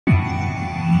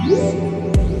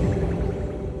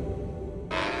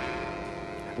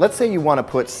Let's say you want to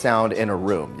put sound in a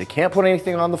room. You can't put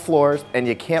anything on the floors and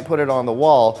you can't put it on the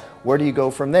wall. Where do you go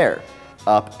from there?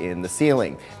 Up in the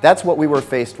ceiling. That's what we were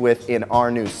faced with in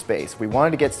our new space. We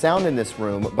wanted to get sound in this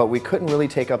room, but we couldn't really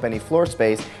take up any floor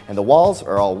space, and the walls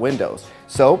are all windows.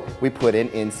 So we put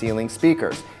in ceiling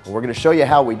speakers. And we're going to show you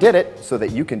how we did it so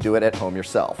that you can do it at home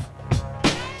yourself.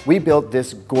 We built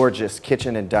this gorgeous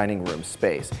kitchen and dining room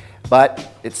space,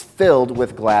 but it's filled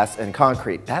with glass and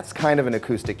concrete. That's kind of an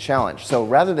acoustic challenge. So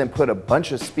rather than put a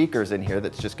bunch of speakers in here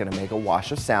that's just going to make a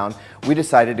wash of sound, we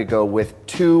decided to go with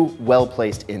 2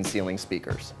 well-placed in-ceiling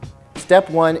speakers. Step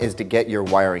 1 is to get your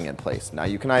wiring in place. Now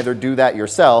you can either do that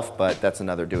yourself, but that's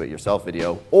another do-it-yourself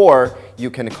video, or you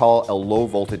can call a low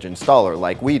voltage installer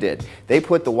like we did. They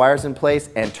put the wires in place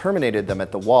and terminated them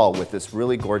at the wall with this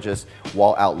really gorgeous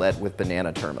wall outlet with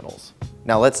banana terminals.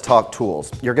 Now let's talk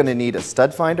tools. You're going to need a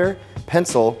stud finder,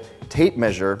 pencil, tape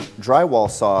measure, drywall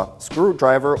saw,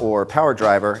 screwdriver or power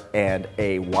driver, and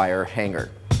a wire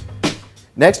hanger.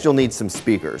 Next, you'll need some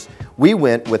speakers. We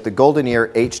went with the Golden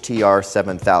Ear HTR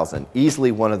 7000,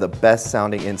 easily one of the best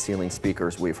sounding in-ceiling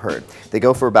speakers we've heard. They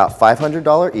go for about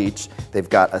 $500 each. They've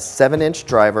got a 7-inch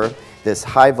driver, this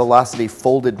high velocity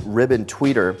folded ribbon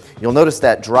tweeter. You'll notice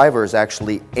that driver is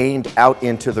actually aimed out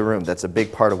into the room. That's a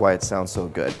big part of why it sounds so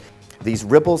good. These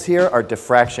ripples here are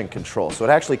diffraction control, so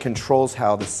it actually controls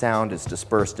how the sound is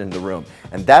dispersed in the room.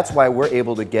 And that's why we're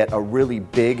able to get a really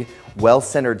big,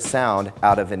 well-centered sound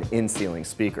out of an in-ceiling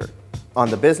speaker. On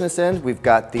the business end, we've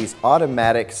got these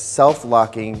automatic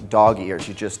self-locking dog ears.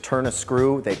 You just turn a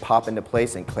screw, they pop into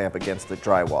place and clamp against the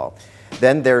drywall.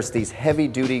 Then there's these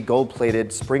heavy-duty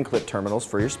gold-plated spring clip terminals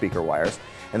for your speaker wires.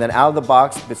 And then out of the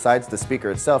box, besides the speaker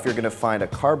itself, you're going to find a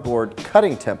cardboard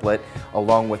cutting template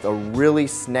along with a really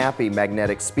snappy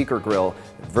magnetic speaker grill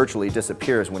that virtually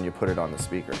disappears when you put it on the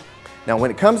speaker. Now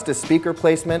when it comes to speaker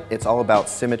placement, it's all about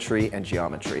symmetry and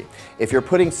geometry. If you're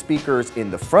putting speakers in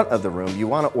the front of the room, you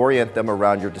want to orient them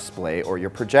around your display or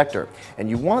your projector. And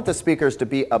you want the speakers to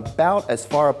be about as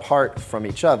far apart from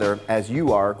each other as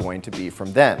you are going to be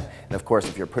from them. And of course,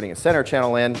 if you're putting a center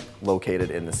channel in, located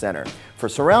in the center. For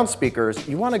surround speakers,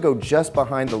 you want to go just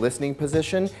behind the listening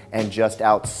position and just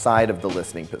outside of the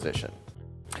listening position.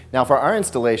 Now for our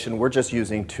installation, we're just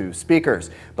using 2 speakers,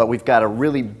 but we've got a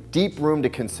really deep room to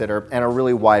consider and a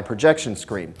really wide projection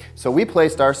screen. So we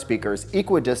placed our speakers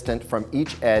equidistant from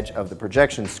each edge of the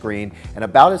projection screen and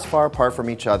about as far apart from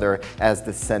each other as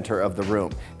the center of the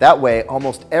room. That way,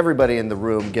 almost everybody in the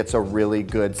room gets a really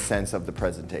good sense of the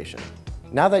presentation.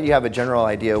 Now that you have a general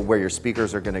idea where your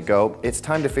speakers are going to go, it's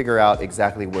time to figure out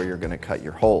exactly where you're going to cut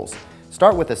your holes.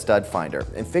 Start with a stud finder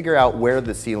and figure out where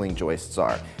the ceiling joists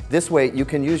are. This way you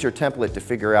can use your template to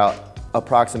figure out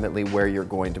approximately where you're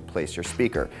going to place your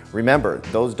speaker. Remember,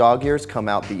 those dog ears come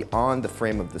out beyond the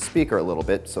frame of the speaker a little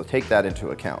bit, so take that into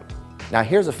account. Now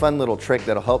here's a fun little trick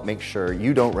that'll help make sure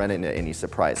you don't run into any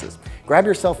surprises. Grab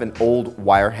yourself an old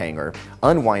wire hanger,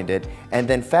 unwind it, and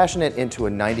then fashion it into a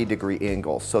 90-degree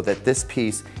angle so that this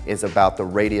piece is about the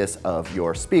radius of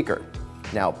your speaker.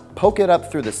 Now poke it up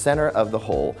through the center of the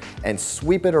hole and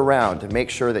sweep it around to make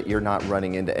sure that you're not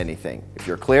running into anything. If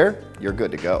you're clear, you're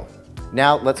good to go.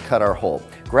 Now let's cut our hole.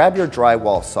 Grab your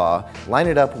drywall saw, line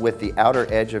it up with the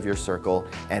outer edge of your circle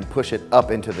and push it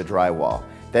up into the drywall.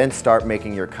 Then start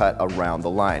making your cut around the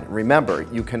line. Remember,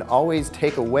 you can always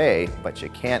take away, but you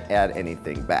can't add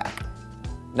anything back.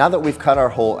 Now that we've cut our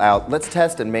hole out, let's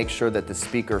test and make sure that the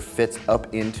speaker fits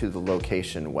up into the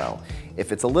location well.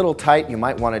 If it's a little tight, you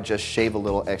might want to just shave a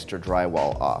little extra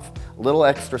drywall off. A little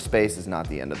extra space is not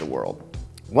the end of the world.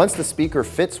 Once the speaker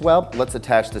fits well, let's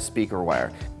attach the speaker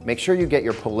wire. Make sure you get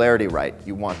your polarity right.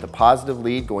 You want the positive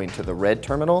lead going to the red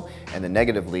terminal and the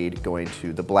negative lead going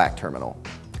to the black terminal.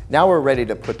 Now we're ready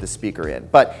to put the speaker in.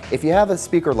 But if you have a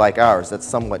speaker like ours that's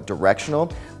somewhat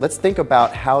directional, let's think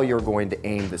about how you're going to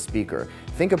aim the speaker.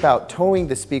 Think about towing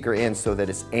the speaker in so that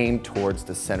it's aimed towards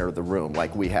the center of the room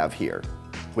like we have here.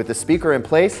 With the speaker in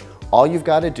place, all you've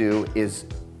got to do is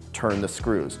turn the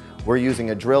screws. We're using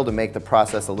a drill to make the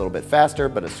process a little bit faster,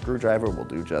 but a screwdriver will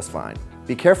do just fine.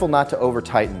 Be careful not to over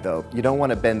tighten though. You don't want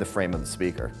to bend the frame of the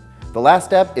speaker. The last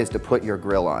step is to put your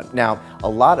grill on. Now, a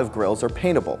lot of grills are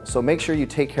paintable, so make sure you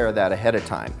take care of that ahead of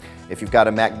time. If you've got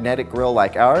a magnetic grill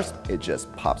like ours, it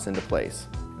just pops into place.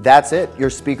 That's it, your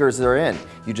speakers are in.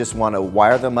 You just want to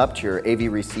wire them up to your AV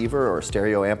receiver or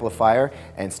stereo amplifier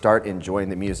and start enjoying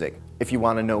the music. If you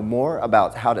want to know more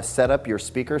about how to set up your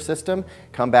speaker system,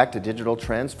 come back to Digital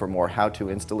Trends for more how-to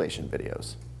installation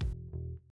videos.